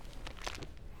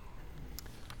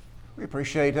We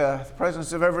appreciate the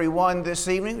presence of everyone this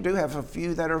evening. We do have a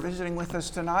few that are visiting with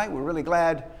us tonight. We're really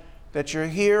glad that you're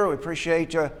here. We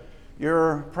appreciate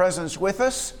your presence with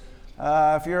us.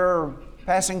 If you're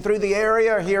passing through the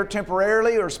area or here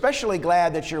temporarily, we're especially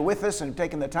glad that you're with us and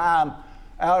taking the time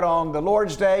out on the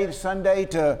Lord's Day, Sunday,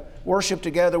 to worship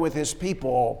together with His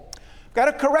people. I've got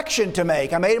a correction to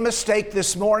make. I made a mistake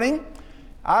this morning.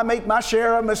 I make my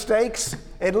share of mistakes,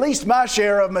 at least my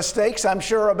share of mistakes, I'm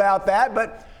sure about that,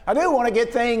 but I do want to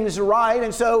get things right.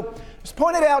 And so it's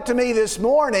pointed out to me this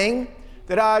morning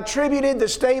that I attributed the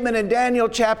statement in Daniel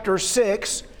chapter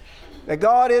 6 that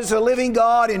God is a living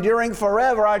God enduring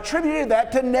forever. I attributed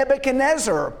that to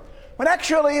Nebuchadnezzar, when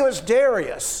actually it was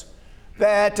Darius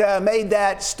that made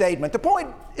that statement. The point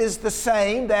is the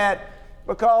same, that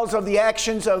because of the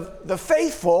actions of the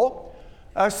faithful,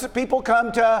 people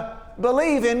come to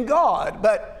believe in God.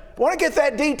 But I want to get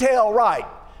that detail right.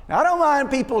 Now, I don't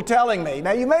mind people telling me,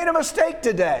 now you made a mistake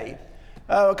today,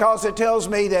 because it tells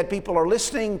me that people are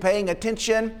listening, paying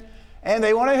attention, and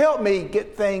they want to help me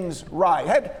get things right.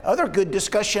 I had other good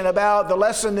discussion about the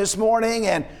lesson this morning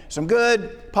and some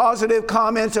good positive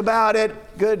comments about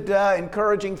it, good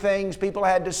encouraging things people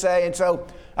had to say. And so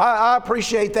I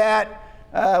appreciate that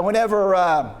whenever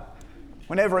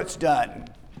it's done.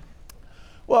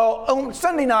 Well, on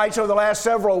Sunday nights over the last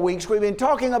several weeks, we've been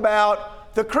talking about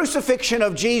the crucifixion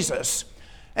of Jesus.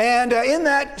 And in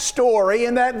that story,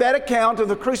 in that account of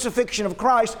the crucifixion of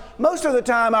Christ, most of the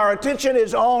time our attention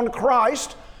is on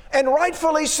Christ, and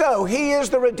rightfully so. He is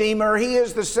the Redeemer, He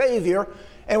is the Savior,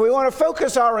 and we want to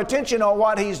focus our attention on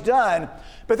what He's done.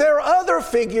 But there are other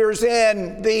figures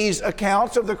in these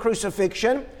accounts of the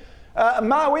crucifixion.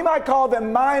 We might call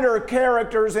them minor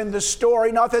characters in the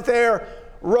story, not that their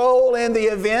role in the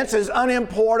events is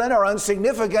unimportant or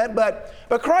insignificant, but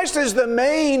Christ is the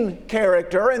main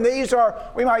character, and these are,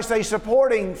 we might say,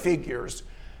 supporting figures.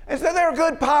 And so there are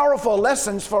good, powerful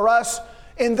lessons for us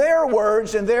in their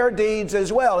words and their deeds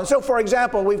as well. And so, for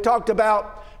example, we've talked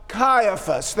about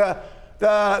Caiaphas,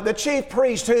 the chief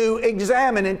priest who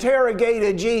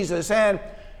interrogated Jesus, and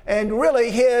really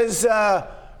his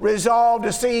resolved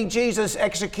to see Jesus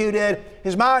executed.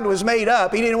 His mind was made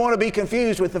up. He didn't want to be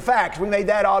confused with the facts. We made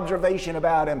that observation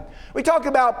about him. We talked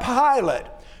about Pilate,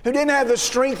 who didn't have the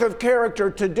strength of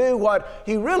character to do what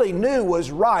he really knew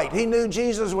was right. He knew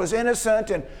Jesus was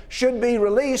innocent and should be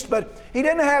released, but he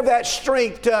didn't have that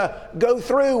strength to go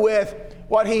through with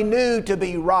what he knew to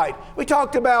be right. We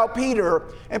talked about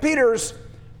Peter, and Peter's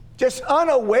just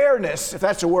unawareness, if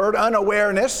that's a word,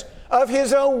 unawareness of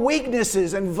his own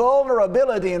weaknesses and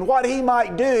vulnerability and what he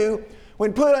might do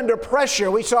when put under pressure.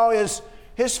 We saw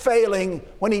his failing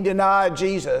when he denied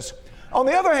Jesus. On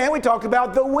the other hand, we talked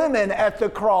about the women at the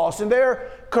cross and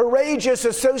their courageous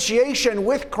association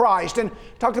with Christ, and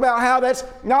talked about how that's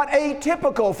not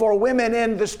atypical for women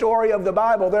in the story of the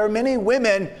Bible. There are many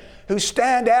women who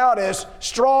stand out as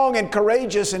strong and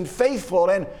courageous and faithful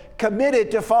and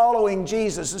committed to following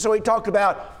Jesus. And so we talked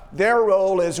about their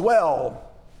role as well.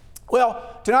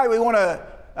 Well, tonight we want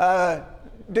to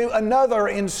do another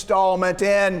installment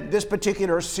in this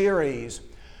particular series.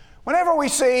 Whenever we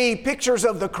see pictures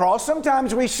of the cross,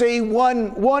 sometimes we see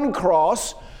one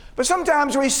cross, but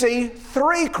sometimes we see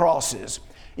three crosses.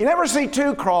 You never see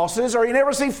two crosses, or you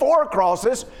never see four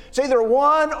crosses. It's either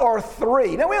one or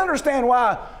three. Now we understand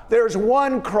why there's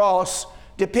one cross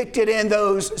depicted in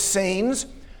those scenes,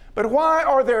 but why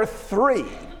are there three?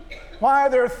 Why are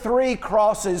there three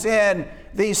crosses in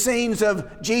these scenes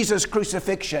of Jesus'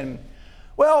 crucifixion?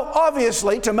 Well,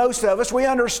 obviously, to most of us, we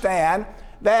understand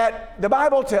that the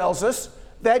Bible tells us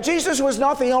that Jesus was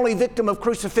not the only victim of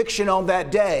crucifixion on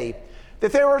that day,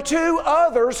 that there were two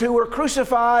others who were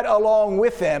crucified along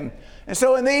with him. And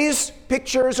so in these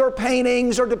pictures or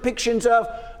paintings or depictions of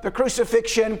the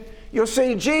crucifixion, you'll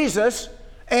see Jesus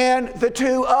and the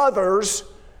two others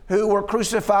who were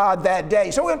crucified that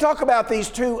day. So we're going to talk about these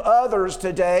two others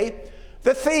today,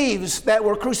 the thieves that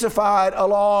were crucified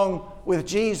along with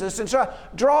Jesus, and so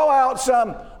draw out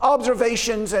some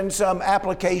observations and some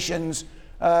applications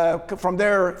from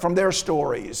their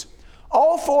stories.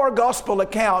 All four gospel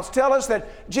accounts tell us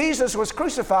that Jesus was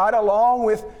crucified along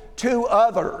with two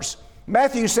others.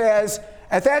 Matthew says,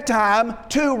 at that time,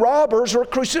 two robbers were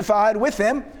crucified with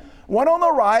him, one on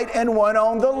the right and one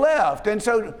on the left. And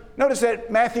so notice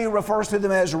that Matthew refers to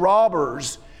them as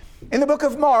robbers. In the book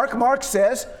of Mark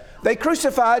says, they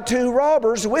crucified two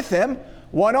robbers with him,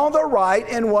 one on the right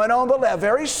and one on the left.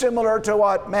 Very similar to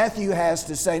what Matthew has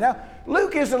to say. Now,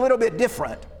 Luke is a little bit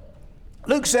different.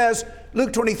 Luke says,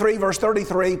 Luke 23, verse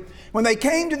 33, when they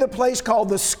came to the place called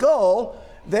the Skull,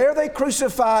 there they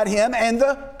crucified him and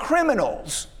the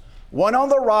criminals, one on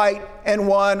the right and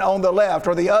one on the left,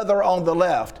 or the other on the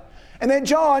left. And then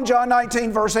John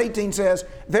 19, verse 18 says,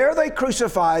 there they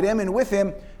crucified him, and with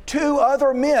him 2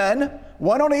 other men,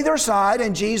 one on either side,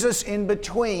 and Jesus in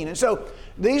between. And so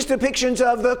these depictions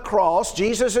of the cross,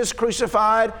 Jesus is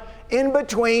crucified in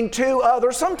between 2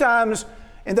 others. Sometimes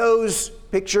in those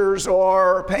pictures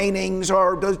or paintings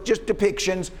or those just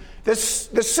depictions, the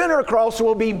center cross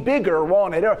will be bigger,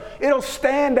 won't it? It'll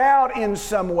stand out in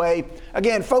some way,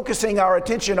 again, focusing our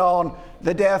attention on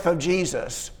the death of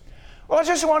Jesus. Well, I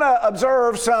just want to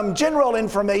observe some general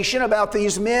information about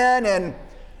these men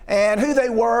and who they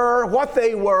were, what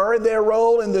they were, their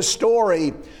role in the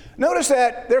story. Notice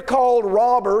that they're called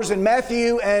robbers in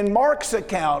Matthew and Mark's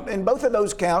account. In both of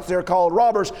those accounts, they're called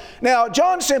robbers. Now,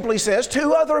 John simply says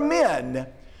 2 other men.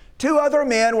 2 other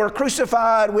men were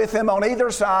crucified with him on either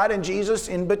side and Jesus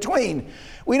in between.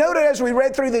 We noted as we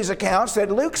read through these accounts that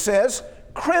Luke says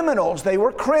criminals. They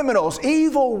were criminals,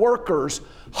 evil workers,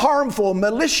 harmful,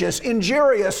 malicious,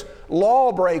 injurious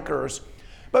lawbreakers.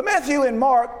 But Matthew and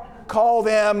Mark call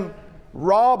them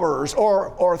robbers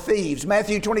or thieves.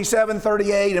 Matthew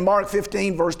 27:38 and Mark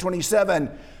 15, verse 27.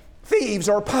 Thieves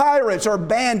or pirates or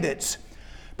bandits.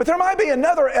 But there might be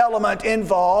another element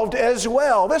involved as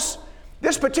well. This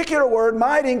particular word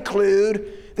might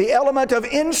include the element of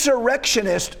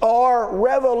insurrectionist or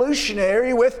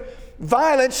revolutionary, with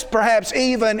violence perhaps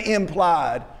even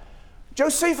implied.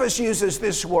 Josephus uses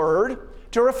this word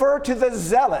to refer to the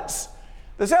Zealots.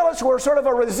 The Zealots were sort of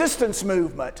a resistance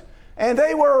movement, and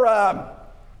they were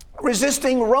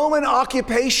resisting Roman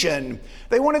occupation.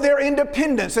 They wanted their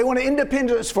independence. They wanted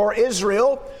independence for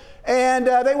Israel, and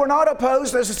they were not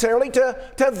opposed necessarily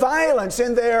to violence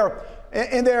in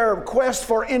their quest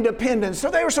for independence.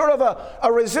 So they were sort of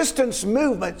a resistance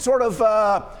movement, sort of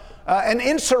an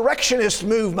insurrectionist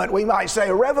movement, we might say,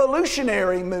 a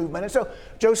revolutionary movement. And so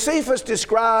Josephus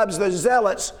describes the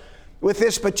Zealots with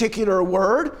this particular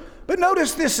word. But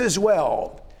notice this as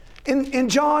well. In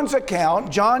John's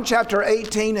account, John chapter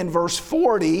 18 and verse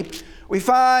 40, we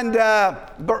find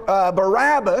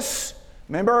Barabbas.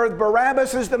 Remember,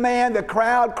 Barabbas is the man the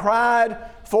crowd cried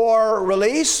for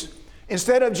release.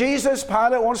 Instead of Jesus,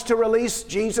 Pilate wants to release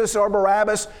Jesus or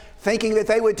Barabbas, thinking that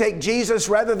they would take Jesus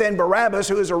rather than Barabbas,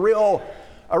 who is a real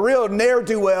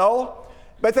ne'er-do-well.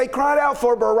 But they cried out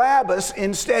for Barabbas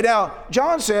instead. Now,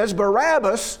 John says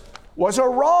Barabbas was a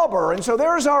robber. And so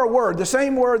there's our word, the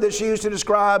same word that's used to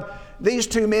describe these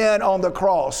 2 men on the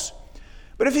cross.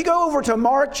 But if you go over to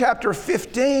Mark chapter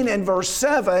 15 and verse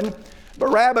 7,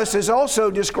 Barabbas is also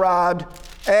described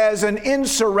as an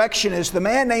insurrectionist. The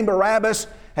man named Barabbas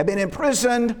had been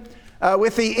imprisoned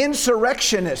with the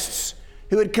insurrectionists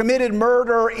who had committed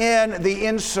murder in the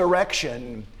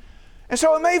insurrection. And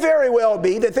so it may very well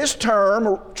be that this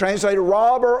term, translated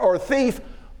robber or thief,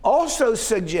 also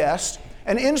suggests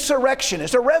an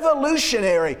insurrectionist, a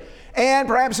revolutionary, and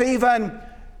perhaps even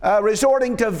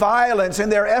resorting to violence in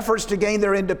their efforts to gain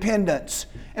their independence.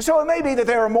 And so it may be that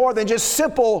there are more than just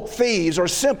simple thieves or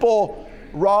simple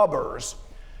robbers.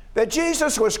 That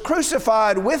Jesus was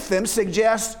crucified with them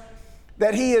suggests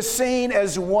that he is seen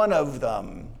as one of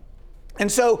them. And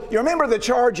so you remember the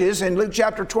charges in Luke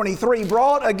chapter 23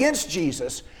 brought against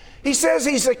Jesus. He says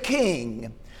he's a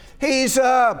king. He's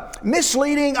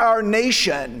misleading our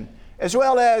nation, as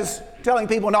well as telling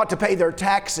people not to pay their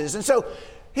taxes. And so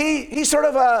he's sort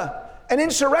of an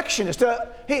insurrectionist.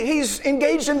 He's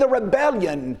engaged in the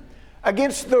rebellion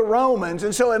against the Romans.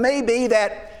 And so it may be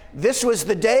that this was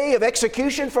the day of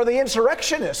execution for the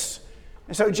insurrectionists.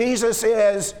 And so Jesus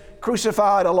is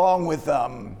crucified along with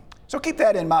them. So keep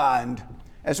that in mind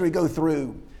as we go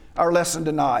through our lesson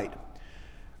tonight.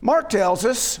 Mark tells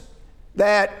us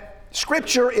that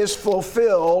Scripture is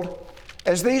fulfilled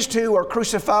as these 2 are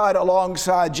crucified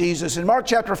alongside Jesus. In Mark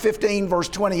chapter 15, verse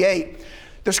 28,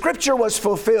 the Scripture was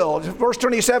fulfilled. Verse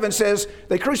 27 says,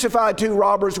 they crucified 2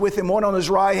 robbers with him, one on his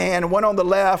right hand and one on the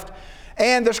left.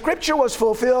 And the Scripture was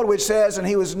fulfilled, which says, and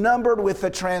he was numbered with the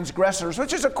transgressors,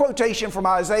 which is a quotation from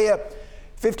Isaiah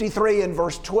 53 and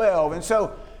verse 12. And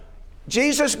so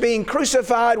Jesus being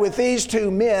crucified with these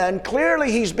 2 men,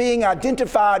 clearly he's being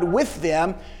identified with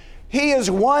them. He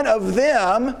is one of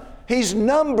them. He's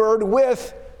numbered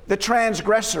with the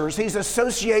transgressors. He's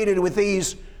associated with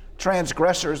these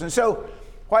transgressors. And so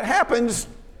what happens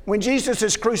when Jesus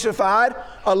is crucified,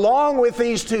 along with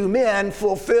these 2 men,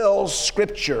 fulfills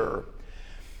Scripture.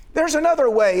 There's another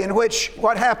way in which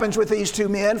what happens with these 2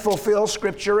 men fulfills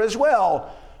Scripture as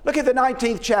well. Look at the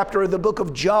 19th chapter of the book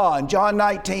of John, John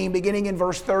 19, beginning in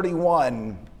verse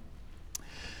 31. It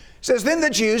says, then the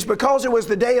Jews, because it was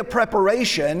the day of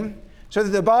preparation, so that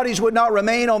the bodies would not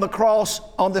remain on the cross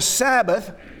on the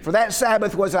Sabbath, for that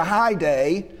Sabbath was a high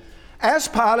day,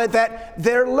 asked Pilate that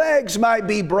their legs might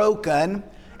be broken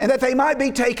and that they might be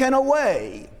taken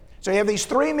away. So you have these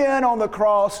three men on the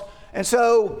cross, and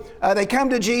so they come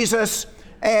to Jesus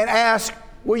and ask,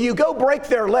 will you go break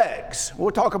their legs?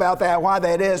 We'll talk about that, why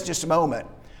that is, in just a moment.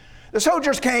 The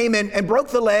soldiers came and broke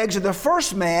the legs of the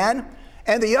first man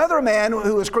and the other man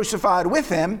who was crucified with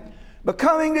him. But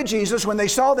coming to Jesus, when they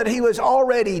saw that he was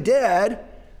already dead,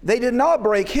 they did not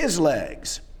break his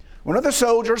legs. One of the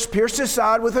soldiers pierced his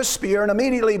side with a spear, and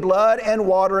immediately blood and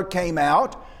water came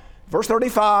out. Verse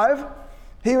 35,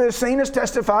 he who has seen has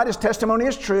testified, his testimony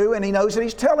is true, and he knows that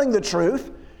he's telling the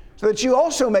truth, so that you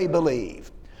also may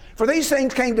believe. For these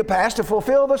things came to pass to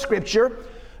fulfill the scripture,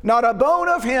 not a bone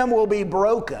of him will be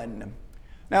broken.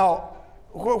 Now,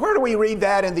 where do we read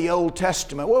that in the Old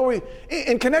Testament? Well,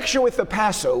 in connection with the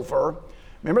Passover.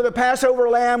 Remember, the Passover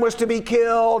lamb was to be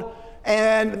killed,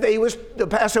 and the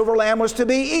Passover lamb was to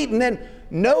be eaten, and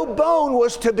no bone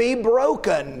was to be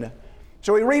broken.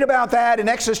 So we read about that in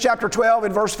Exodus chapter 12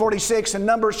 and verse 46, and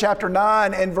Numbers chapter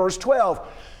 9 and verse 12.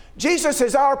 Jesus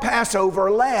is our Passover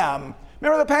lamb.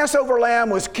 Remember, the Passover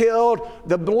lamb was killed.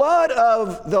 The blood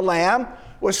of the lamb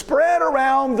was spread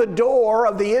around the door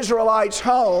of the Israelites'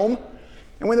 home.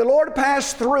 And when the Lord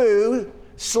passed through,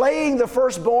 slaying the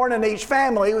firstborn in each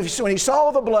family, when he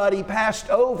saw the blood, he passed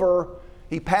over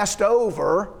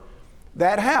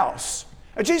that house.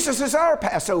 Now, Jesus is our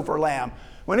Passover lamb.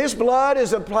 When his blood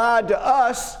is applied to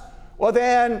us, well,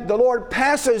 then the Lord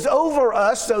passes over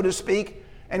us, so to speak,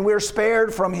 and we're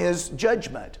spared from his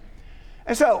judgment.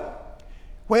 And so,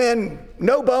 when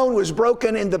no bone was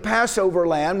broken in the Passover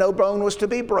lamb, no bone was to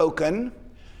be broken,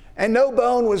 and no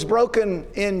bone was broken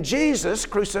in Jesus'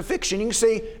 crucifixion. You can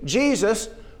see Jesus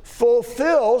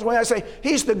fulfills, when I say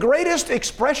he's the greatest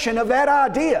expression of that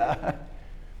idea.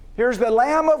 Here's the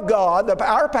Lamb of God,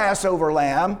 our Passover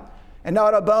lamb, and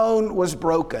not a bone was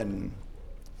broken.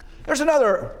 There's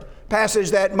another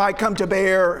passage that might come to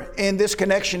bear in this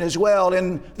connection as well.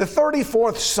 In the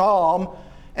 34th Psalm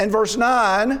and verse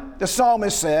 9, the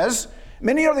psalmist says,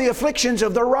 many are the afflictions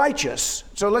of the righteous.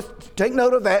 So let's take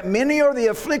note of that. Many are the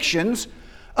afflictions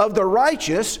of the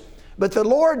righteous, but the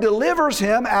Lord delivers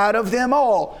him out of them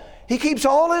all. He keeps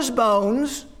all his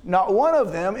bones, not one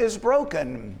of them is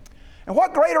broken. And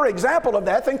what greater example of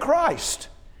that than Christ?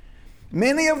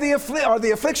 Many of are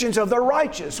the afflictions of the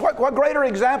righteous. What greater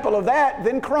example of that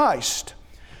than Christ?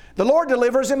 The Lord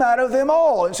delivers him out of them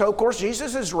all. And so, of course,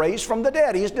 Jesus is raised from the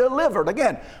dead. He's delivered.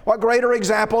 Again, what greater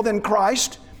example than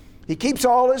Christ? He keeps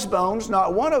all his bones,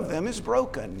 not one of them is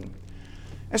broken.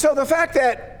 And so the fact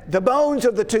that the bones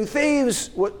of the two thieves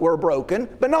were broken,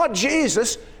 but not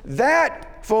Jesus,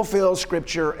 that fulfills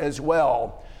Scripture as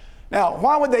well. Now,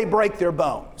 why would they break their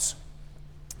bones?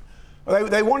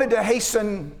 They wanted to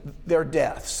hasten their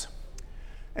deaths.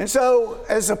 And so,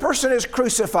 as a person is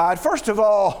crucified, first of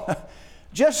all,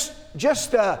 just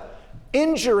the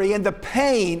injury and the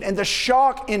pain and the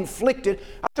shock inflicted,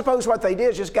 I suppose what they did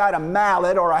is just got a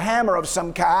mallet or a hammer of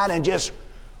some kind and just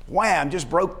wham, just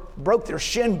broke their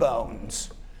shin bones.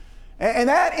 And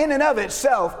that in and of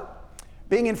itself,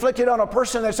 being inflicted on a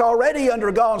person that's already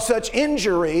undergone such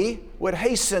injury, would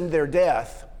hasten their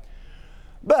death.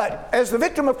 But as the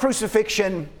victim of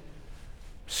crucifixion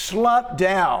slumped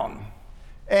down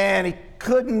and he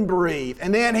couldn't breathe,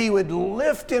 and then he would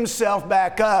lift himself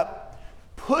back up,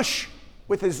 push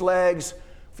with his legs.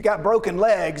 If you got broken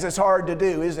legs, it's hard to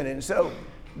do, isn't it? And so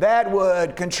that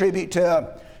would contribute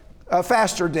to a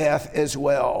faster death as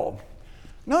well.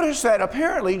 Notice that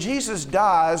apparently Jesus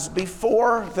dies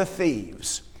before the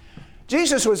thieves.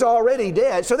 Jesus was already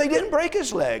dead, so they didn't break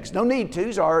his legs. No need to,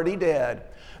 he's already dead.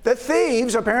 The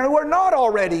thieves apparently were not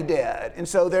already dead, and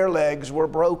so their legs were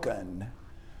broken.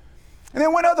 And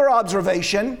then one other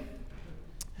observation,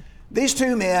 these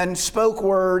two men spoke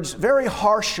words very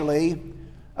harshly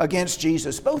against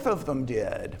Jesus. Both of them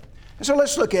did. And so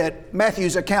let's look at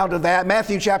Matthew's account of that.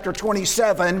 Matthew chapter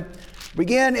 27,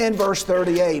 begin in verse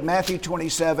 38. Matthew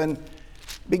 27,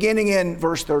 beginning in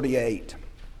verse 38.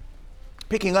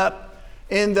 Picking up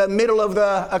in the middle of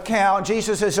the account,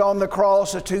 Jesus is on the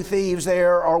cross. The two thieves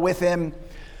there are with him.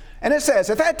 And it says,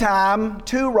 at that time,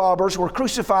 two robbers were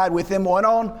crucified with him, one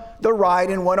on the right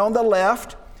and one on the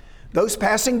left. Those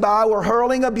passing by were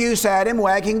hurling abuse at him,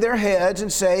 wagging their heads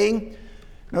and saying,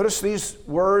 notice these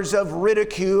words of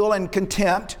ridicule and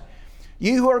contempt,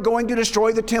 you who are going to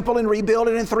destroy the temple and rebuild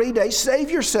it in 3 days,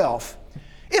 save yourself.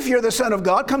 If you're the Son of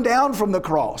God, come down from the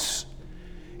cross.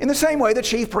 In the same way, the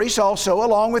chief priests also,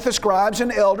 along with the scribes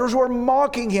and elders, were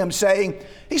mocking him, saying,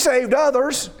 he saved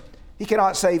others, he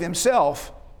cannot save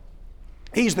himself.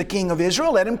 He's the King of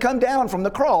Israel. Let him come down from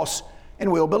the cross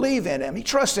and we'll believe in him. He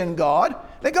trusts in God.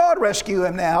 Let God rescue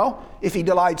him now if he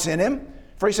delights in him.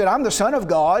 For he said, I'm the Son of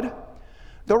God.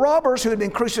 The robbers who had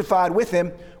been crucified with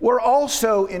him were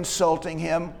also insulting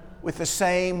him with the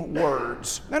same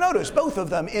words. Now notice, both of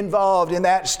them involved in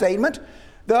that statement.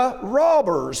 The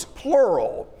robbers,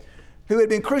 plural, who had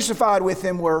been crucified with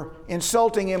him were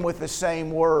insulting him with the same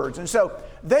words. And so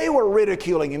they were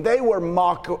ridiculing him. They were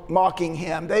mocking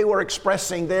him. They were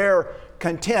expressing their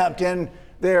contempt in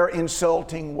their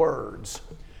insulting words.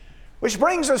 Which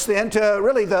brings us then to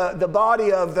really the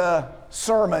body of the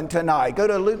sermon tonight. Go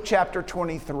to Luke chapter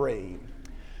 23.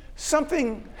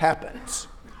 Something happens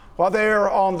while they're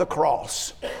on the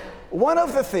cross. One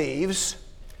of the thieves,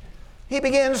 he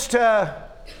begins to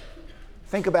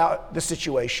think about the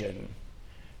situation.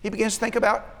 He begins to think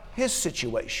about his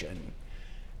situation.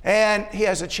 And he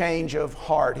has a change of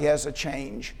heart. He has a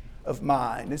change of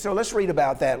mind. And so let's read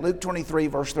about that. Luke 23,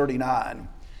 verse 39.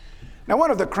 Now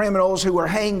one of the criminals who were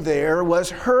hanged there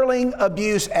was hurling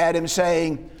abuse at him,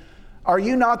 saying, Are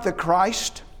you not the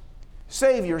Christ?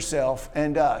 Save yourself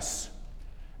and us.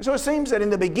 And so it seems that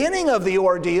in the beginning of the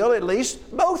ordeal, at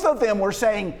least, both of them were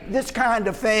saying this kind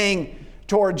of thing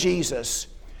toward Jesus.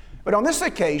 But on this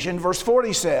occasion, verse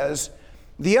 40 says,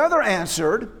 The other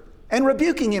answered, and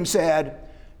rebuking him said,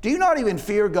 Do you not even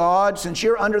fear God, since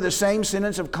you're under the same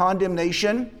sentence of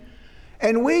condemnation?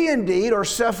 And we indeed are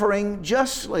suffering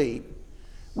justly.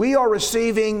 We are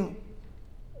receiving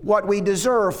what we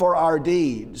deserve for our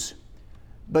deeds.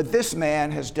 But this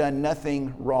man has done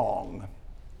nothing wrong.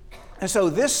 And so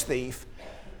this thief,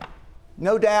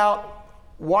 no doubt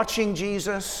watching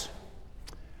Jesus,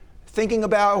 thinking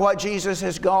about what Jesus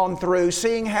has gone through,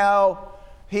 seeing how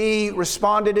he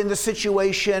responded in the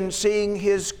situation, seeing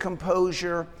his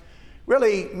composure,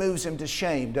 really moves him to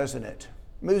shame, doesn't it?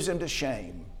 Moves him to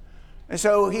shame. And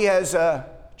so he has a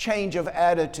change of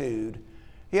attitude.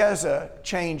 He has a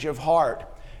change of heart.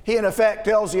 He, in effect,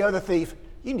 tells the other thief,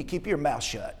 you need to keep your mouth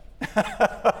shut.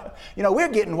 We're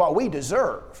getting what we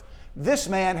deserve. This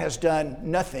man has done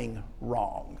nothing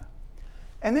wrong.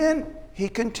 And then he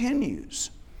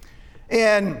continues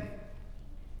in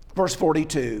verse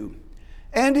 42.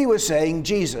 And he was saying,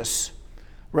 Jesus,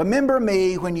 remember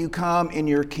me when you come in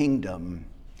your kingdom.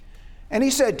 And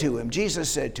he said to him, Jesus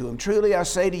said to him, Truly I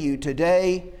say to you,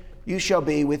 today you shall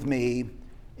be with me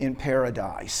in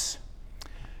paradise.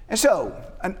 And so,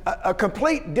 a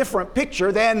complete different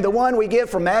picture than the one we get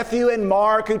from Matthew and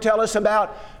Mark, who tell us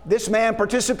about this man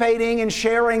participating and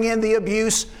sharing in the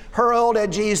abuse hurled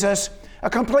at Jesus. A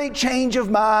complete change of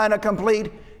mind, a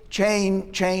complete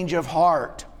change of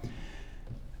heart.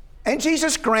 And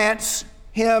Jesus grants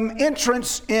him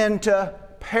entrance into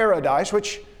paradise,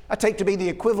 which I take to be the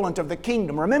equivalent of the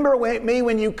kingdom. Remember me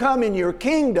when you come in your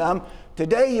kingdom.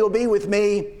 Today you'll be with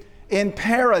me in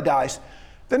paradise.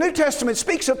 The New Testament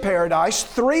speaks of paradise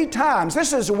 3 times.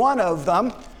 This is one of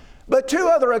them. But 2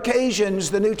 other occasions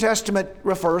the New Testament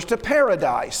refers to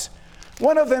paradise.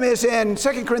 One of them is in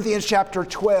 2 Corinthians chapter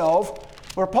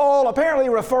 12, where Paul, apparently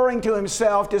referring to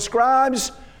himself,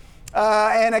 describes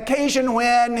an occasion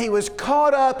when he was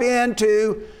caught up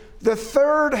into the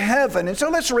 3rd heaven. And so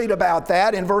let's read about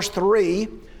that in verses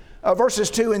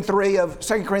 2 and 3 of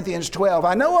 2 Corinthians 12.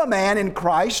 I know a man in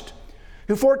Christ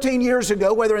who 14 years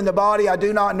ago, whether in the body I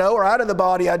do not know or out of the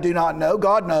body I do not know,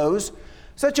 God knows,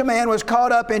 such a man was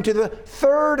caught up into the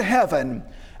 3rd heaven.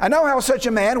 I know how such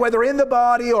a man, whether in the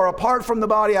body or apart from the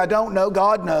body I don't know,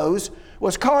 God knows,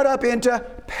 was caught up into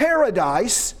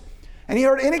paradise, and he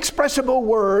heard inexpressible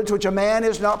words which a man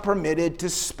is not permitted to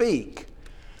speak.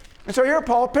 And so here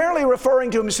Paul, apparently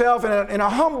referring to himself in a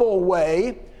humble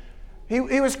way,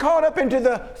 he was caught up into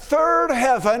the 3rd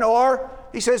heaven, or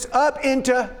he says up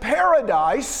into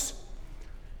paradise,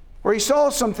 where he saw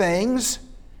some things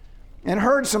and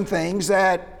heard some things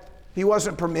that he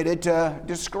wasn't permitted to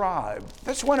describe.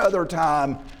 That's one other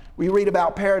time we read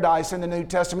about paradise in the New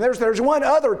Testament. There's one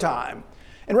other time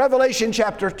in Revelation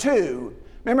chapter 2.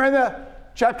 Remember in the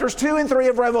chapters 2 and 3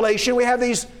 of Revelation, we have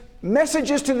these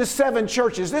messages to the 7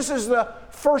 churches. This is the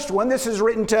first one. This is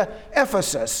written to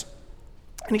Ephesus.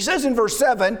 And he says in verse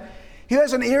 7, He who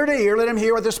has an ear to hear, let him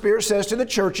hear what the Spirit says to the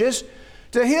churches.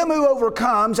 To him who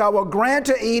overcomes, I will grant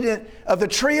to eat of the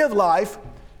tree of life,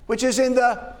 which is in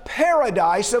the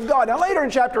paradise of God. Now later in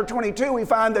chapter 22, we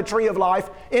find the tree of life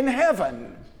in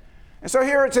heaven. And so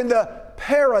here it's in the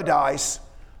paradise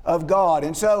of God.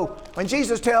 And so when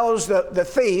Jesus tells the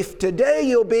thief, today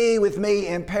you'll be with me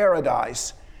in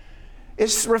paradise,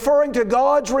 it's referring to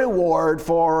God's reward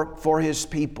for his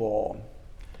people.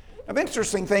 An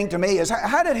interesting thing to me is,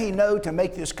 how did he know to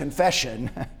make this confession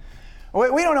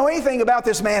We don't know anything about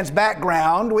this man's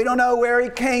background. We don't know where he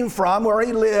came from, where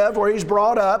he lived, where he's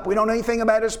brought up. We don't know anything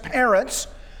about his parents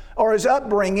or his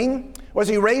upbringing. Was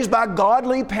he raised by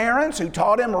godly parents who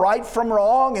taught him right from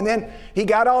wrong, and then he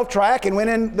got off track and went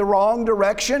in the wrong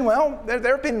direction? Well, there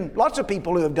have been lots of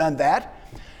people who have done that.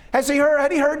 Had he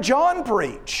heard John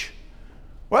preach?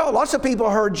 Well, lots of people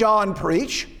heard John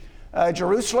preach.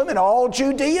 Jerusalem and all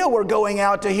Judea were going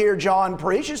out to hear John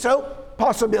preach. And so,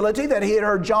 possibility that he had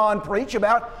heard John preach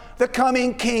about the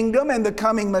coming kingdom and the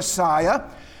coming Messiah.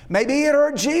 Maybe he had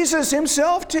heard Jesus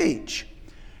himself teach.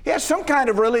 He has some kind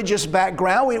of religious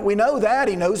background. We know that.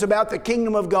 He knows about the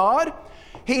kingdom of God.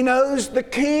 He knows the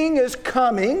king is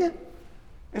coming.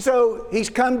 And so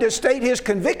he's come to state his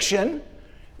conviction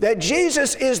that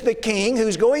Jesus is the king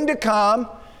who's going to come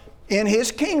in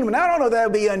his kingdom. And I don't know that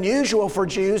would be unusual for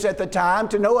Jews at the time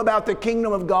to know about the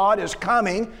kingdom of God is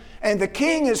coming and the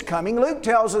king is coming. Luke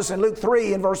tells us in Luke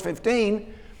 3 in verse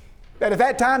 15 that at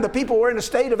that time the people were in a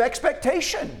state of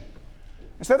expectation.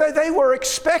 And so they were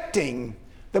expecting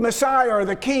the Messiah or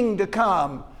the king to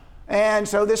come. And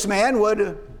so this man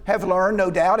would have learned, no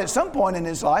doubt, at some point in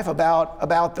his life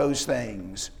about those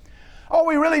things. All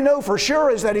we really know for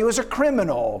sure is that he was a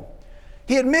criminal.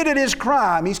 He admitted his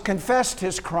crime. He's confessed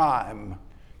his crime.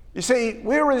 You see,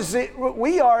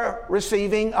 we are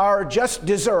receiving our just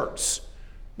deserts,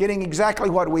 getting exactly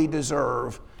what we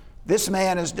deserve. This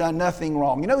man has done nothing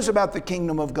wrong. He knows about the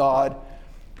kingdom of God,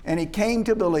 and he came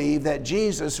to believe that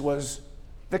Jesus was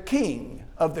the king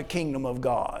of the kingdom of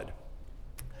God.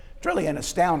 It's really an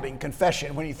astounding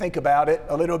confession when you think about it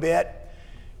a little bit.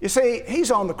 You see,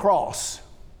 he's on the cross,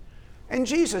 and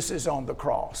Jesus is on the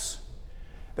cross.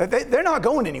 They're not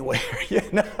going anywhere, you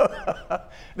know.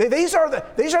 These are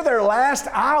their last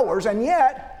hours, and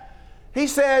yet he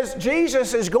says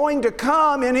Jesus is going to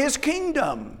come in his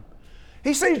kingdom.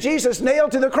 He sees Jesus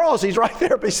nailed to the cross. He's right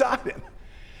there beside him.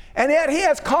 And yet he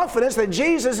has confidence that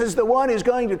Jesus is the one who's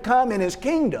going to come in his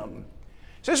kingdom.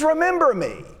 He says, remember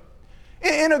me.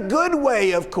 In a good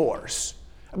way, of course.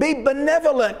 Be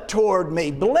benevolent toward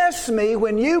me. Bless me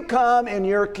when you come in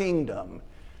your kingdom.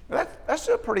 That's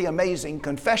a pretty amazing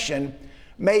confession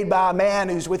made by a man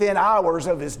who's within hours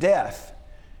of his death.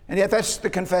 And yet that's the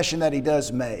confession that he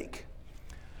does make.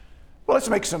 Well, let's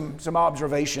make some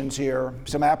observations here,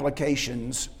 some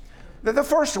applications. The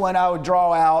first one I would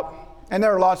draw out, and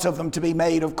there are lots of them to be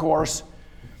made, of course,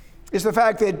 is the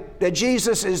fact that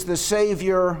Jesus is the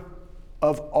Savior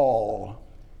of all.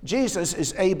 Jesus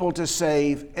is able to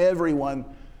save everyone.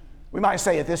 We might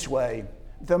say it this way: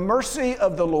 the mercy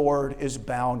of the Lord is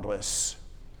boundless.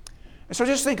 And so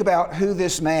just think about who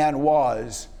this man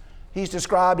was. He's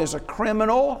described as a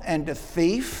criminal and a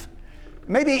thief.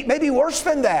 Maybe worse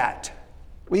than that,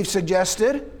 we've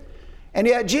suggested. And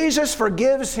yet Jesus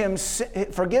forgives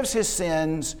his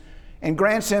sins and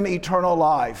grants him eternal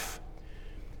life.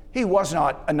 He was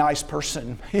not a nice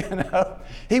person, you know.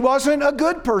 He wasn't a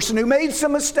good person who made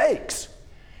some mistakes.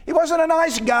 He wasn't a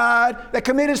nice guy that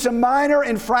committed some minor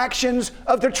infractions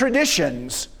of the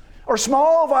traditions or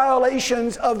small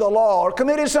violations of the law or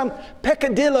committed some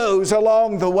peccadillos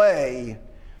along the way.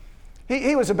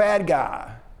 He was a bad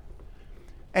guy.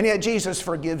 And yet Jesus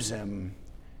forgives him.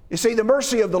 You see, the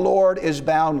mercy of the Lord is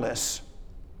boundless.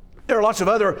 There are lots of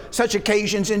other such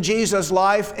occasions in Jesus'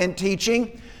 life and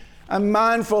teaching. I'm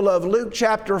mindful of Luke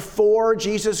chapter 4.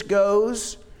 Jesus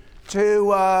goes to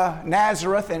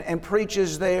Nazareth and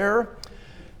preaches there.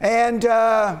 And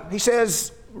he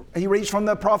says, he reads from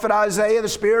the prophet Isaiah, the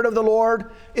Spirit of the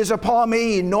Lord is upon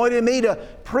me. He anointed me to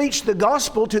preach the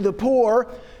gospel to the poor,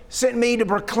 sent me to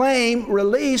proclaim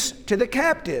release to the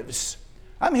captives.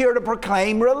 I'm here to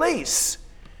proclaim release.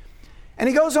 And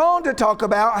he goes on to talk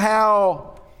about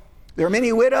how there are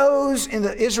many widows in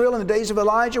Israel in the days of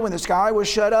Elijah when the sky was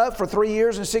shut up for 3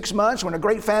 years and 6 months, when a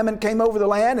great famine came over the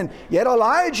land. And yet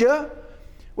Elijah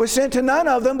was sent to none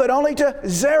of them, but only to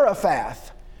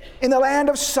Zarephath in the land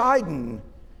of Sidon,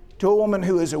 to a woman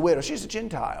who is a widow. She's a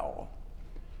Gentile,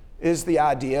 is the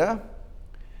idea.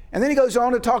 And then he goes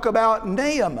on to talk about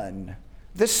Naaman,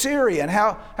 the Syrian,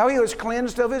 how he was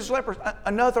cleansed of his leprosy,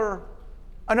 another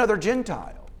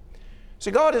Gentile.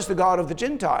 See, God is the God of the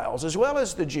Gentiles as well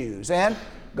as the Jews, and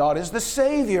God is the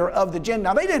Savior of the Gentiles.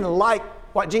 Now, they didn't like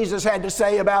what Jesus had to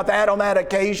say about that on that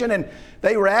occasion, and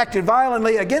they reacted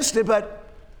violently against it, but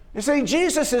you see,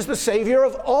 Jesus is the Savior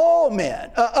of all men,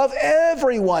 of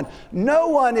everyone. No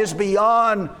one is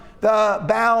beyond the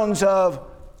bounds of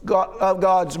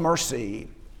God's mercy.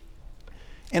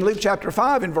 In Luke chapter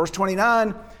 5 and verse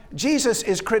 29, Jesus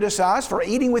is criticized for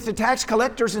eating with the tax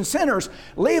collectors and sinners.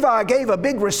 Levi gave a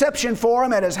big reception for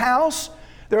him at his house.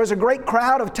 There was a great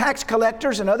crowd of tax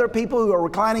collectors and other people who were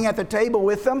reclining at the table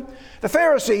with them. The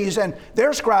Pharisees and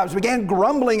their scribes began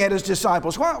grumbling at his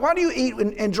disciples. Why do you eat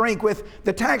and drink with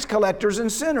the tax collectors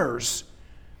and sinners?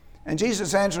 And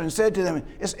Jesus answered and said to them,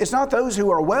 it's not those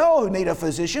who are well who need a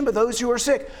physician, but those who are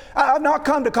sick. I've not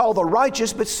come to call the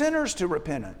righteous, but sinners to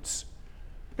repentance.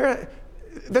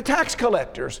 The tax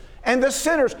collectors and the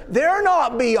sinners, they're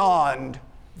not beyond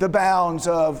the bounds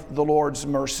of the Lord's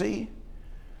mercy.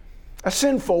 A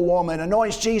sinful woman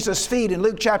anoints Jesus' feet in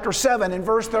Luke chapter 7 and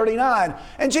verse 39,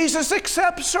 and Jesus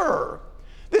accepts her.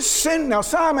 Now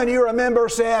Simon, you remember,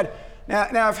 said,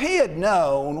 now if he had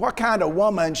known what kind of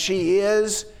woman she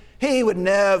is, he would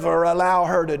never allow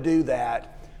her to do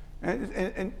that.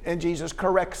 And Jesus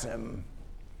corrects him.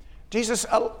 Jesus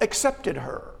accepted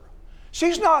her.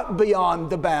 She's not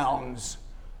beyond the bounds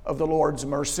of the Lord's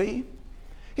mercy.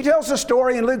 He tells a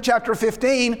story in Luke chapter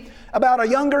 15 about a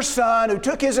younger son who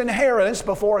took his inheritance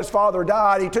before his father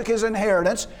died. He took his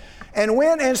inheritance and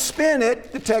went and spent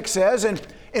it, the text says,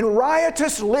 in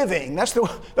riotous living. Those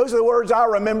are the words I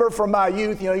remember from my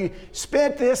youth. He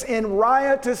spent this in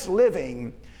riotous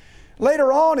living.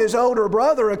 Later on, his older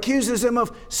brother accuses him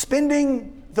of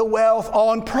spending the wealth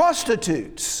on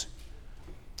prostitutes.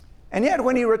 And yet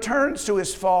when he returns to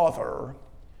his father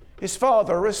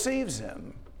receives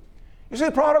him. You see,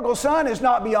 the prodigal son is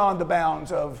not beyond the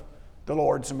bounds of the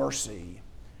Lord's mercy.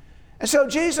 And so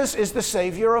Jesus is the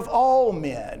Savior of all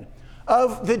men,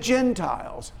 of the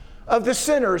Gentiles, of the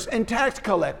sinners and tax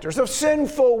collectors, of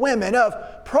sinful women,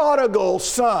 of prodigal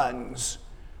sons.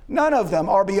 None of them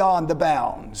are beyond the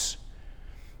bounds.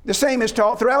 The same is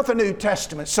taught throughout the New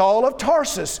Testament. Saul of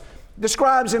Tarsus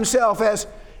describes himself as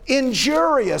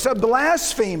injurious, a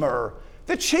blasphemer,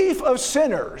 the chief of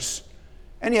sinners.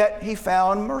 And yet he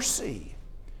found mercy.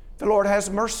 The Lord has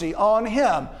mercy on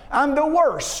him. I'm the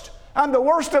worst. I'm the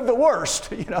worst of the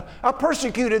worst. I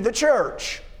persecuted the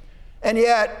church. And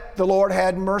yet the Lord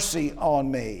had mercy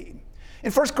on me.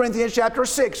 In 1 Corinthians chapter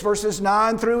 6, verses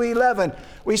 9 through 11,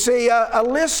 we see a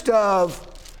list of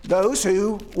those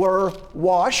who were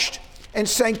washed and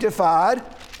sanctified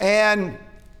and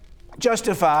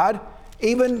justified,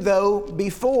 even though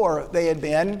before they had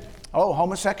been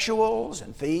homosexuals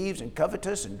and thieves and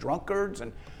covetous and drunkards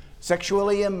and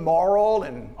sexually immoral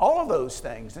and all of those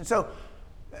things. And so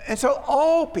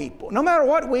all people, no matter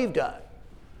what we've done,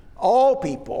 all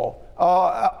people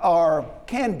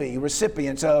can be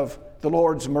recipients of the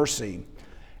Lord's mercy.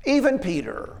 Even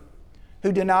Peter,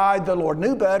 who denied the Lord,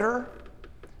 knew better,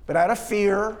 but out of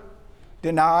fear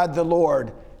denied the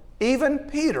Lord. Even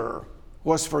Peter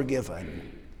was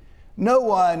forgiven. No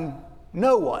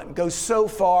one goes so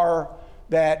far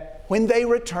that when they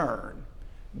return,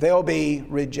 they'll be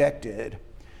rejected.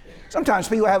 Sometimes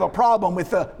people have a problem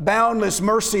with the boundless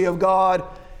mercy of God.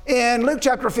 In Luke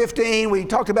chapter 15, we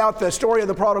talked about the story of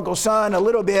the prodigal son a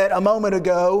little bit a moment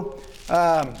ago.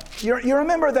 You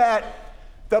remember that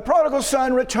the prodigal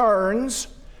son returns,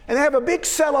 and they have a big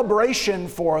celebration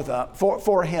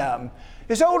for him.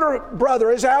 His older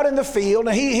brother is out in the field,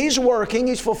 and he's working,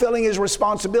 he's fulfilling his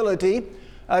responsibility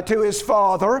to his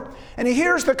father, and he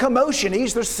hears the commotion.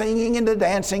 He's the singing and the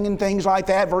dancing and things like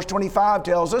that, verse 25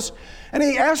 tells us. And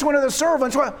he asks one of the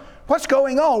servants, what's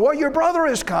going on? Well, your brother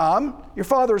has come. Your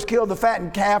father has killed the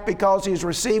fattened calf because he's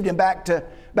received him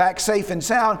back safe and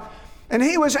sound. And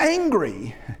he was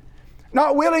angry,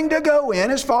 not willing to go in.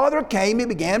 His father came, he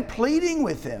began pleading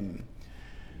with him.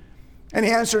 And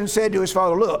he answered and said to his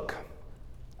father, look,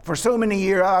 for so many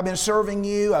years I've been serving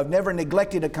you. I've never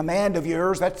neglected a command of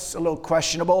yours. That's a little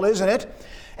questionable, isn't it?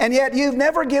 And yet you've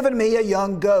never given me a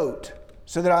young goat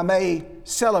so that I may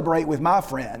celebrate with my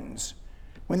friends.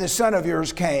 When this son of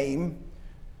yours came,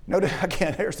 notice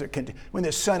again, when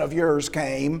this son of yours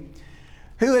came,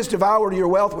 who has devoured your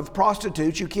wealth with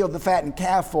prostitutes? You killed the fattened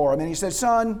calf for him. And he said,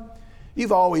 son,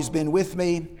 you've always been with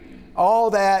me.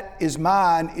 All that is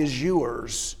mine is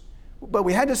yours. But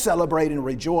we had to celebrate and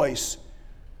rejoice.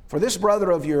 For this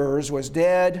brother of yours was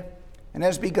dead and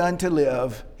has begun to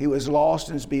live. He was lost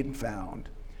and has been found.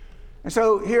 And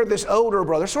so here this older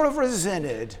brother sort of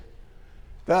resented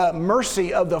the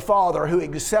mercy of the father who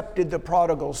accepted the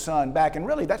prodigal son back. And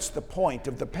really that's the point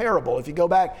of the parable. If you go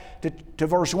back to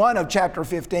verse 1 of chapter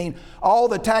 15, all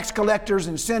the tax collectors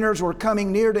and sinners were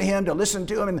coming near to him to listen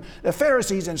to him. And the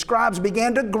Pharisees and scribes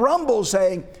began to grumble,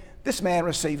 saying, this man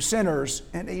receives sinners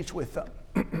and eats with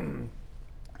them.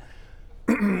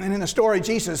 And in the story,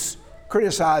 Jesus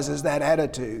criticizes that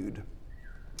attitude.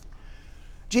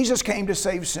 Jesus came to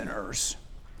save sinners.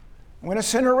 When a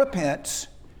sinner repents,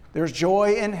 there's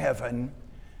joy in heaven,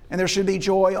 and there should be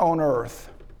joy on earth.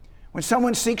 When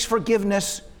someone seeks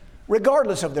forgiveness,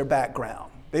 regardless of their background,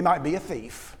 they might be a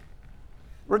thief.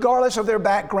 Regardless of their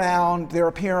background, their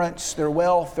appearance, their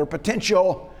wealth, their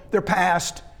potential, their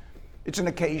past, it's an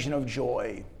occasion of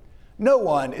joy. No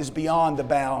one is beyond the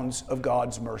bounds of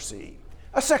God's mercy.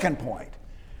 A second point.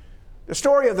 The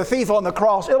story of the thief on the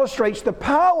cross illustrates the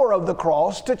power of the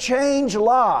cross to change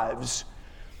lives.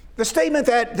 The statement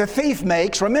that the thief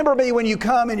makes, "Remember me when you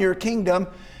come in your kingdom,"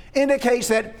 indicates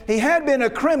that he had been a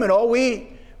criminal.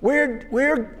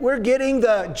 We're getting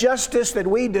the justice that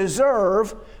we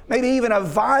deserve, maybe even a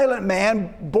violent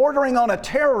man bordering on a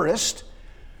terrorist.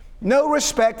 No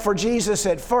respect for Jesus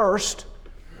at first,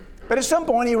 but at some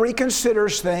point he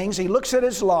reconsiders things. He looks at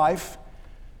his life.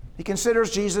 He considers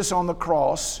Jesus on the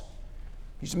cross.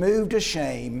 He's moved to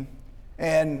shame,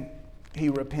 and he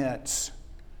repents.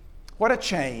 What a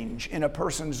change in a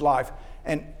person's life.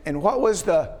 And what was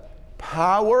the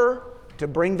power to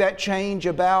bring that change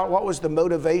about? What was the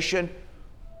motivation?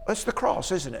 It's the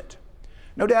cross, isn't it?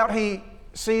 No doubt he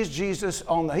sees Jesus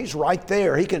he's right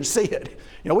there. He can see it.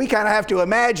 We kind of have to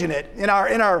imagine it in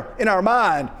our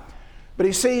mind. But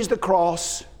he sees the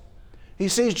cross. He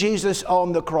sees Jesus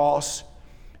on the cross.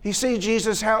 He sees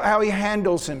Jesus, how he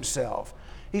handles himself.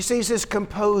 He sees his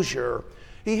composure.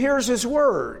 He hears his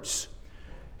words.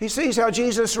 He sees how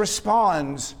Jesus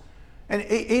responds. And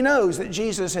he knows that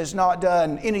Jesus has not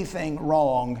done anything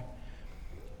wrong.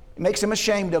 It makes him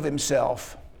ashamed of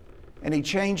himself. And he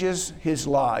changes his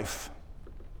life.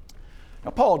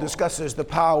 Now, Paul discusses the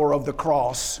power of the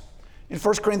cross. In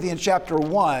 1 Corinthians chapter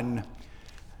 1,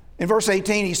 in verse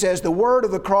 18, he says, "The word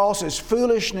of the cross is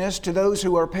foolishness to those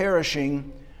who are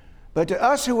perishing, but to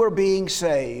us who are being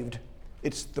saved,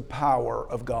 it's the power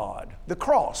of God." The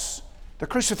cross, the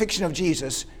crucifixion of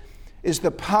Jesus, is the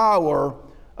power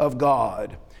of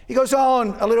God. He goes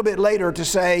on a little bit later to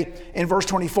say in verse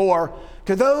 24,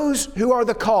 "To those who are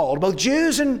the called, both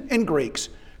Jews and Greeks,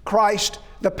 Christ,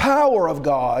 the power of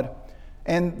God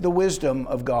and the wisdom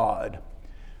of God."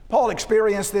 Paul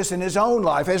experienced this in his own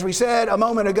life. As we said a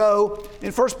moment ago,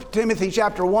 in 1 Timothy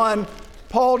chapter 1,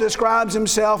 Paul describes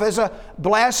himself as a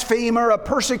blasphemer, a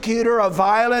persecutor, a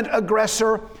violent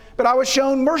aggressor. But I was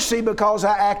shown mercy because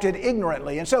I acted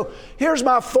ignorantly. And so here's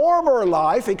my former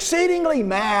life, exceedingly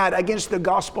mad against the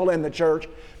gospel and the church.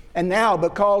 And now,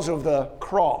 because of the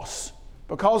cross,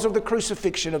 because of the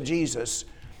crucifixion of Jesus,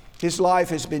 his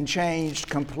life has been changed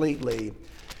completely.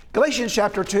 Galatians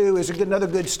chapter 2 is another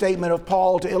good statement of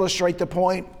Paul to illustrate the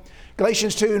point.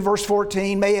 Galatians 2 and verse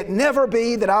 14, "May it never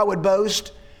be that I would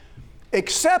boast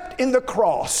except in the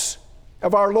cross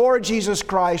of our Lord Jesus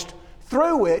Christ,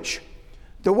 through which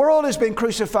the world has been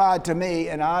crucified to me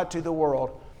and I to the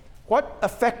world." What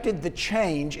affected the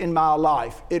change in my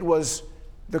life? It was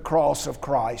the cross of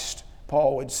Christ,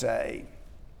 Paul would say.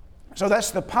 So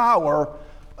that's the power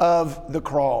of the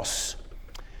cross.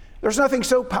 There's nothing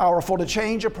so powerful to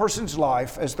change a person's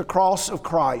life as the cross of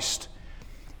Christ.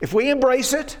 If we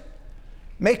embrace it,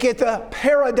 make it the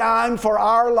paradigm for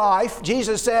our life,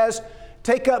 Jesus says,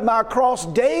 "Take up my cross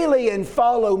daily and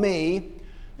follow me."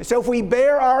 And so if we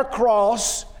bear our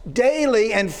cross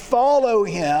daily and follow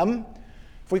him,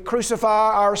 if we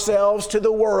crucify ourselves to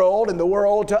the world and the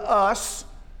world to us,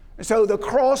 and so the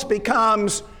cross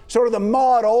becomes sort of the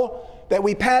model that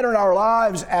we pattern our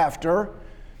lives after,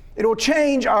 it will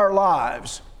change our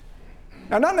lives.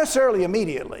 Now, not necessarily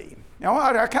immediately. Now,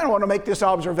 I kind of want to make this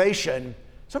observation.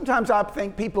 Sometimes I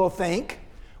think people think,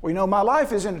 well, my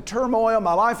life is in turmoil,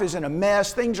 my life is in a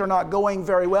mess, things are not going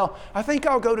very well. I think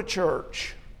I'll go to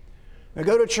church. They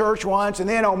go to church once, and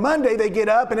then on Monday they get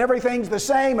up and everything's the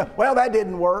same. Well, that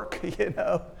didn't work,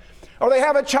 Or they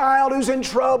have a child who's in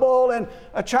trouble and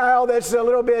a child that's a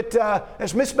little bit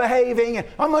that's misbehaving, and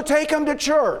I'm going to take them to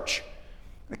church.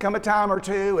 There come a time or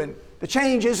two, and the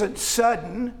change isn't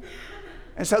sudden,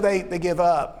 and so they give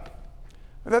up.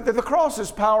 The cross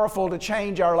is powerful to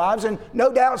change our lives, and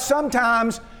no doubt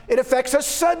sometimes it affects a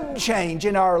sudden change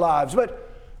in our lives,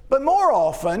 but more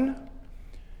often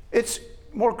it's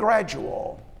more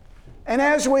gradual. And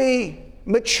as we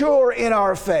mature in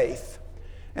our faith,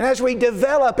 and as we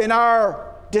develop in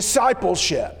our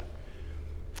discipleship,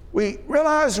 we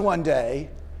realize one day,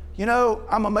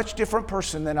 I'm a much different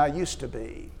person than I used to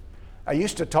be. I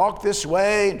used to talk this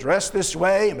way, and dress this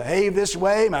way, and behave this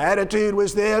way. My attitude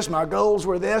was this, my goals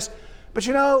were this. But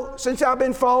since I've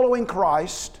been following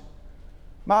Christ,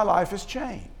 my life has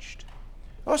changed.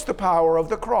 That's the power of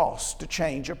the cross to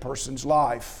change a person's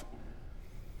life.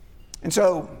 And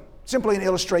so, simply an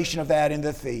illustration of that in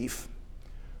the thief.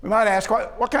 We might ask,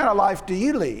 what kind of life do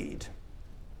you lead?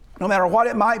 No matter what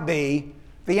it might be,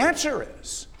 the answer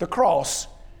is the cross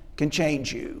can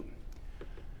change you.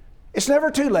 It's never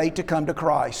too late to come to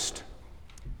Christ.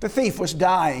 The thief was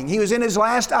dying. He was in his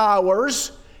last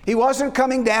hours. He wasn't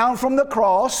coming down from the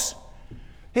cross.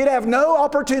 He'd have no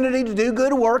opportunity to do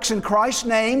good works in Christ's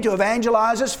name, to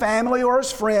evangelize his family or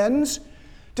his friends,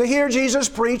 to hear Jesus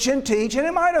preach and teach. And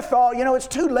he might have thought, it's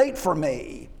too late for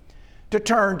me to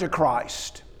turn to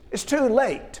Christ. It's too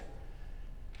late.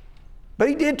 But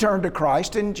he did turn to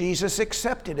Christ, and Jesus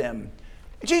accepted him.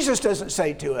 Jesus doesn't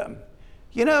say to him,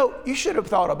 you should have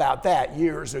thought about that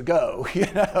years ago.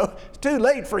 It's too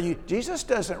late for you. Jesus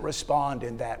doesn't respond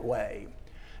in that way.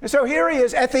 And so here he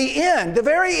is at the end, the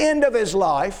very end of his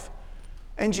life,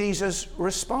 and Jesus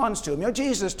responds to him.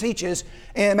 Jesus teaches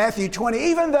in Matthew 20,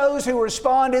 even those who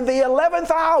respond in the 11th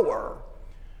hour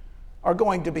are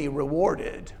going to be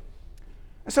rewarded.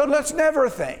 And so let's never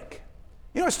think,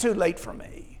 it's too late for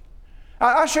me.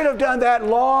 I should have done that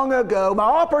long ago. My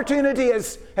opportunity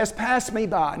has passed me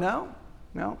by.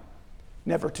 No,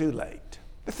 never too late.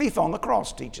 The thief on the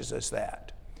cross teaches us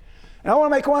that. And I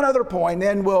want to make one other point,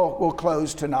 then we'll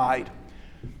close tonight.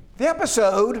 The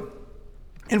episode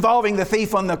involving the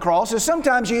thief on the cross is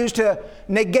sometimes used to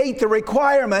negate the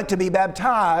requirement to be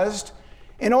baptized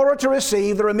in order to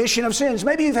receive the remission of sins.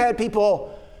 Maybe you've had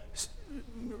people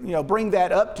bring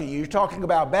that up to you, talking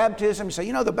about baptism. You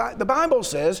say, the Bible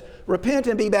says, repent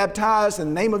and be baptized in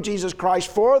the name of Jesus Christ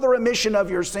for the remission of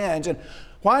your sins. And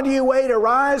why do you wait?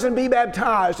 Arise and be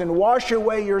baptized and wash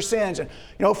away your sins. And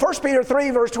 1 Peter 3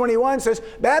 verse 21 says,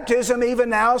 baptism even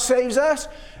now saves us.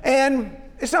 And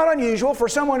it's not unusual for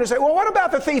someone to say, well, what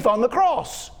about the thief on the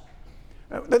cross?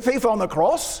 The thief on the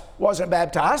cross wasn't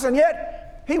baptized, and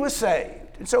yet he was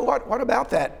saved. And so what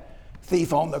about that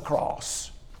thief on the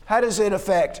cross? How does it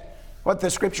affect what the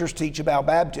Scriptures teach about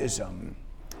baptism?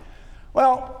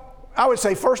 Well, I would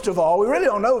say, first of all, we really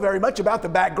don't know very much about the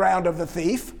background of the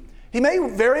thief. He may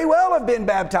very well have been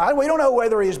baptized. We don't know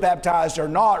whether he is baptized or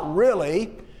not,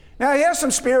 really. Now, he has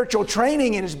some spiritual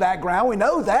training in his background. We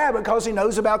know that because he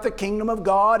knows about the kingdom of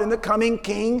God and the coming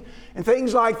king and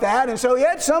things like that. And so he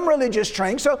had some religious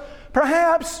training. So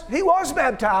perhaps he was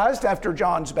baptized after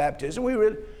John's baptism. We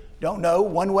really don't know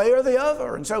one way or the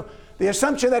other. And so the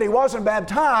assumption that he wasn't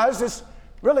baptized is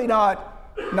really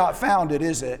not founded,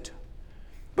 is it?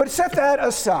 But set that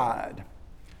aside.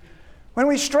 When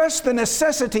we stress the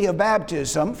necessity of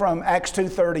baptism from Acts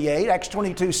 2:38, Acts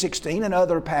 22:16, and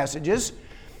other passages,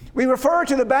 we refer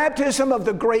to the baptism of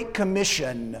the Great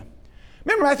Commission.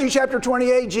 Remember Matthew chapter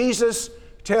 28, Jesus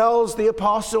tells the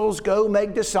apostles, go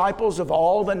make disciples of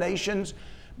all the nations,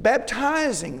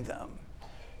 baptizing them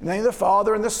in the name of the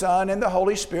Father and the Son and the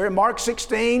Holy Spirit. Mark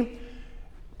 16,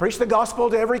 preach the gospel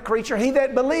to every creature. He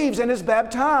that believes and is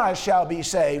baptized shall be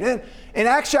saved. And in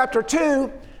Acts chapter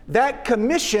 2, that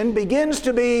commission begins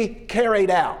to be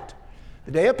carried out.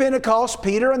 The day of Pentecost,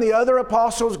 Peter and the other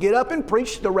apostles get up and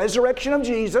preach the resurrection of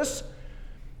Jesus.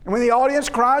 And when the audience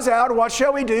cries out, what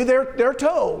shall we do? They're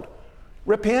told,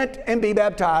 repent and be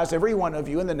baptized, every one of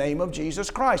you, in the name of Jesus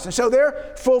Christ. And so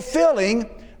they're fulfilling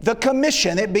the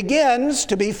commission. It begins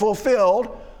to be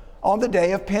fulfilled on the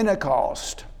day of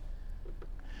Pentecost.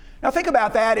 Now think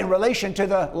about that in relation to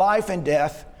the life and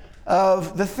death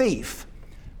of the thief.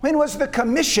 When was the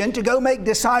commission to go make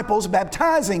disciples,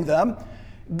 baptizing them,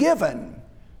 given?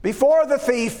 Before the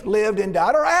thief lived and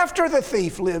died, or after the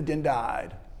thief lived and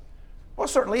died? Well,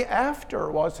 certainly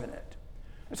after, wasn't it?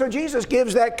 And so Jesus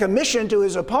gives that commission to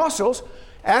his apostles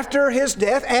after his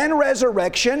death and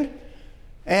resurrection,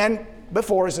 and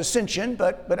before his ascension,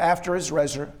 but after his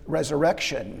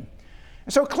resurrection.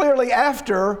 And so clearly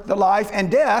after the life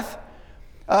and death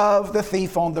of the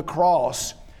thief on the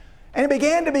cross. And it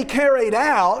began to be carried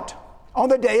out on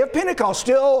the day of Pentecost,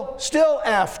 still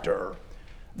after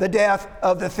the death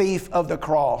of the thief of the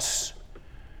cross.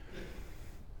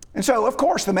 And so, of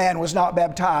course, the man was not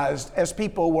baptized as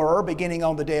people were beginning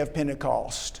on the day of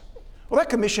Pentecost. Well, that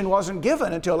commission wasn't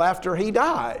given until after he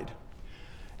died.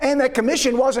 And that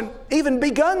commission wasn't even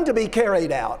begun to be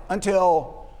carried out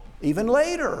until even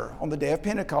later on the day of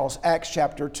Pentecost, Acts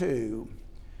chapter 2.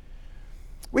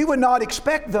 We would not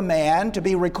expect the man to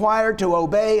be required to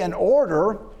obey an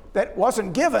order that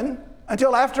wasn't given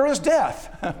until after his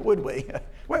death, would we?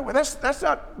 Well, that's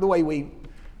not the way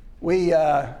we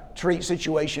treat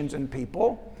situations and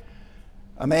people.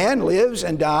 A man lives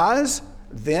and dies,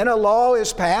 then a law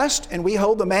is passed, and we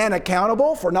hold the man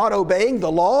accountable for not obeying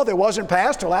the law that wasn't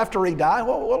passed till after he died?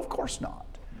 Well, of course not.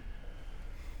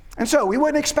 And so we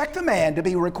wouldn't expect the man to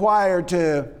be required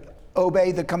to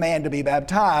obey the command to be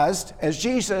baptized as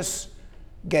Jesus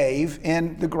gave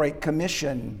in the Great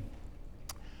Commission.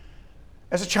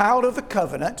 As a child of the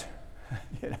covenant,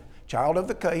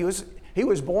 he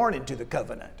was born into the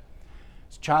covenant.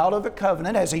 As a child of the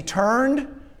covenant, as he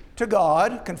turned to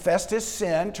God, confessed his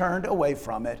sin, turned away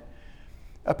from it,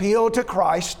 appealed to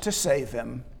Christ to save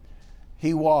him,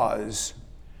 he was.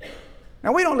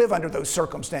 Now, we don't live under those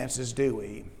circumstances, do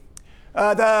we?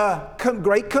 The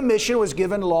Great Commission was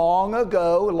given long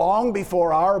ago, long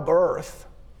before our birth.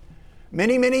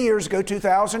 Many, many years ago,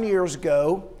 2,000 years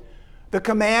ago, the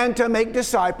command to make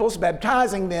disciples,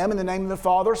 baptizing them in the name of the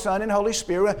Father, Son, and Holy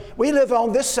Spirit. We live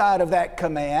on this side of that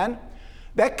command.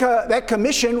 That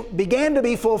commission began to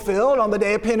be fulfilled on the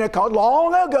day of Pentecost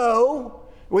long ago.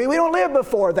 We don't live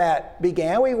before that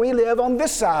began. We live on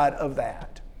this side of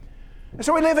that. And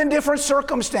so we live in different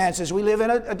circumstances. We live in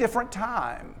a different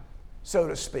time, so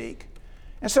to speak.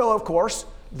 And so, of course,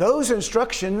 those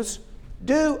instructions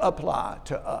do apply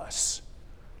to us.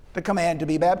 The command to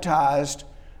be baptized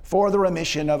for the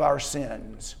remission of our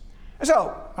sins. And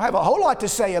so, I have a whole lot to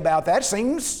say about that. It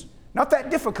seems not that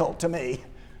difficult to me.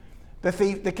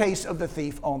 The case of the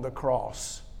thief on the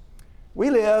cross. We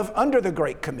live under the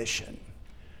Great Commission.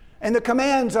 And the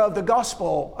commands of the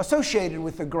gospel associated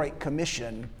with the Great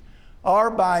Commission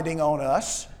are binding on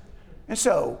us. And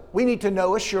so, we need to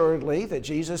know assuredly that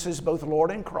Jesus is both Lord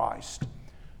and Christ.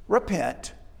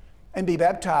 Repent and be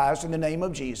baptized in the name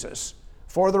of Jesus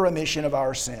for the remission of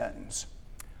our sins.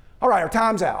 All right, our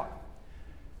time's out.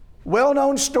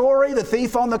 Well-known story, the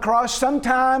thief on the cross,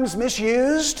 sometimes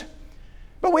misused,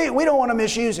 but we don't want to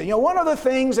misuse it. You know, one of the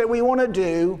things that we want to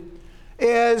do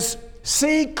is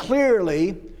see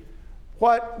clearly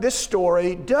what this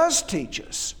story does teach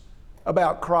us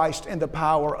about Christ and the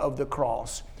power of the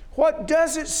cross. What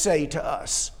does it say to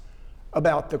us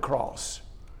about the cross?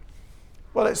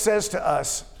 Well, it says to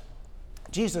us,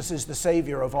 Jesus is the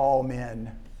Savior of all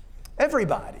men.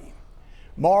 Everybody.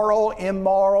 Moral,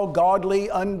 immoral, godly,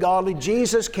 ungodly.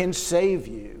 Jesus can save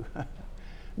you.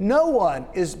 No one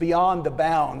is beyond the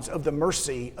bounds of the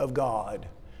mercy of God.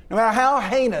 No matter how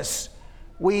heinous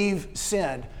we've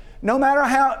sinned, no matter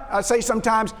how, I say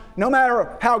sometimes, no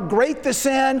matter how great the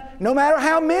sin, no matter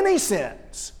how many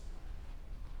sins,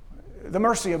 the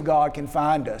mercy of God can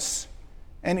find us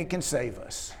and it can save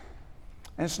us.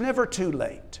 And it's never too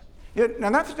late. Now,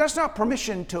 that's not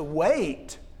permission to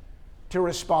wait to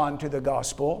respond to the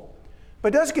gospel,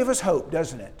 but it does give us hope,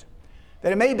 doesn't it?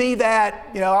 That it may be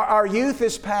that, our youth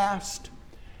is past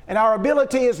and our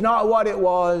ability is not what it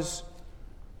was,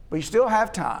 but you still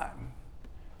have time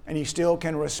and you still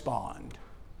can respond,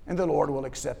 and the Lord will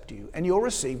accept you and you'll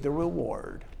receive the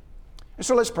reward. And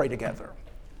so let's pray together.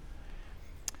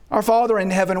 Our Father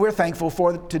in heaven, we're thankful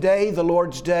for today, the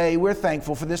Lord's Day. We're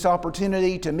thankful for this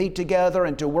opportunity to meet together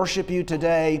and to worship you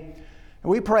today.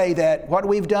 And we pray that what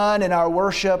we've done in our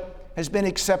worship has been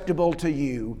acceptable to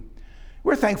you.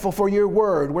 We're thankful for your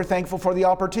word. We're thankful for the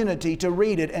opportunity to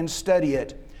read it and study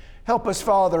it. Help us,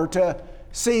 Father, to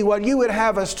see what you would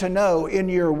have us to know in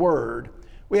your word.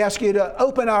 We ask you to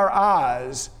open our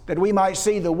eyes that we might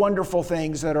see the wonderful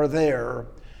things that are there.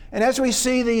 And as we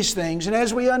see these things and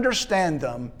as we understand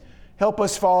them, help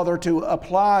us, Father, to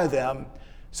apply them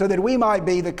so that we might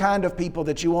be the kind of people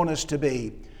that you want us to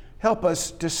be. Help us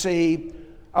to see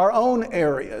our own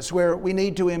areas where we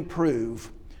need to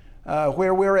improve,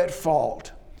 where we're at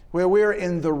fault, where we're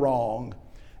in the wrong.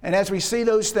 And as we see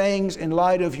those things in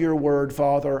light of your word,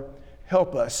 Father,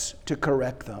 help us to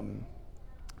correct them.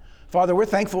 Father, we're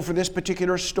thankful for this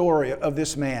particular story of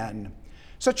this man.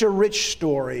 Such a rich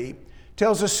story.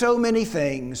 Tells us so many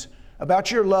things about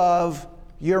your love,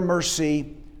 your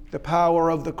mercy, the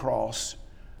power of the cross.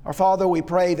 Our Father, we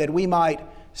pray that we might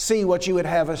see what you would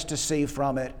have us to see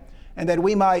from it, and that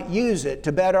we might use it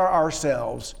to better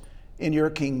ourselves in your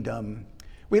kingdom.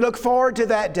 We look forward to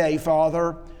that day,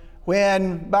 Father,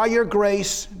 when by your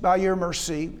grace, by your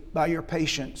mercy, by your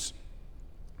patience,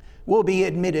 we'll be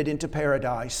admitted into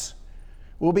paradise.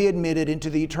 We'll be admitted into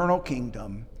the eternal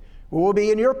kingdom. We'll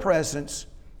be in your presence,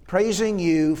 praising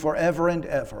you forever and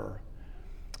ever.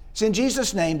 It's in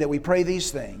Jesus' name that we pray these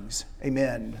things.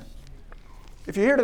 Amen. If you're here